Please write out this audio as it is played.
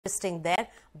Interesting there.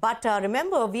 But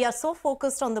remember, we are so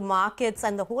focused on the markets,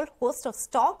 and the whole host of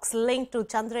stocks linked to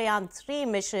Chandrayaan-3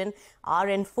 mission are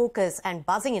in focus and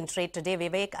buzzing in trade today.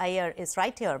 Vivek Iyer is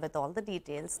right here with all the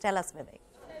details. Tell us, Vivek.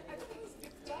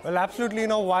 Well, absolutely.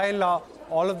 While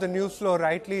all of the news flow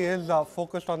rightly is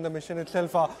focused on the mission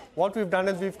itself, what we've done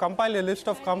is we've compiled a list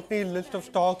of companies, list of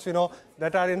stocks,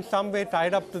 that are in some way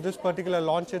tied up to this particular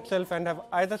launch itself and have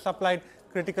either supplied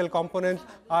critical components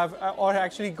or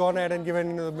actually gone ahead and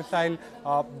given the missile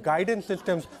guidance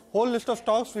systems. Whole list of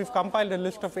stocks. We've compiled a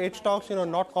list of 8 stocks,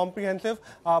 not comprehensive,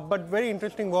 but very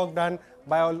interesting work done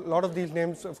by a lot of these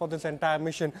names for this entire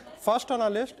mission. First on our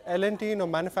list, L&T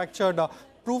manufactured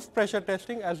proof pressure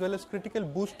testing as well as critical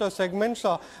booster segments.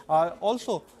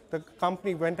 Also, the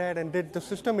company went ahead and did the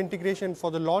system integration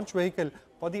for the launch vehicle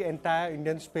for the entire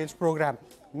Indian space program.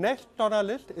 Next on our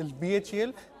list is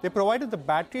BHEL. They provided the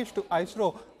batteries to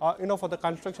ISRO, for the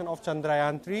construction of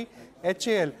Chandrayaan-3.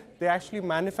 HAL, they actually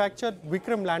manufactured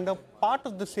Vikram lander, part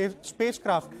of the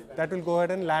spacecraft that will go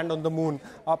ahead and land on the moon.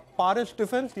 Paris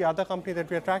Defense, the other company that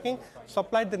we are tracking,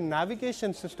 supplied the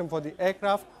navigation system for the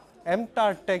aircraft.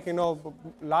 MTAR Tech,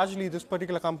 largely this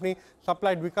particular company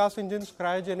supplied Vikas engines,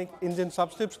 cryogenic engine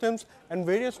subsystems, and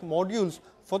various modules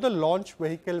for the launch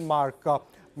vehicle mark.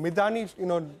 Midani,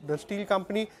 the steel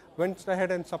company, went ahead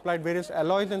and supplied various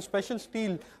alloys and special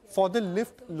steel for the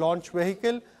lift launch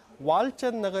vehicle.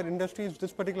 Walchand Nagar Industries,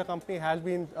 this particular company has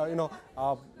been,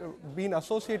 been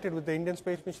associated with the Indian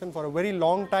space mission for a very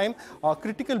long time.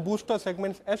 Critical booster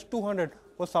segments S200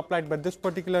 was supplied by this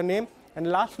particular name. And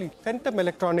lastly, Centum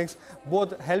Electronics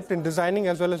both helped in designing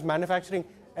as well as manufacturing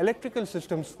electrical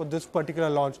systems for this particular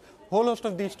launch. Whole host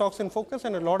of these stocks in focus,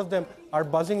 and a lot of them are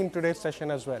buzzing in today's session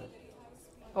as well.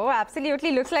 Oh,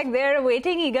 absolutely. Looks like they're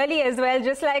waiting eagerly as well,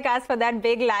 just like us, for that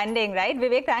big landing, right?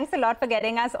 Vivek, thanks a lot for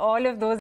getting us all of those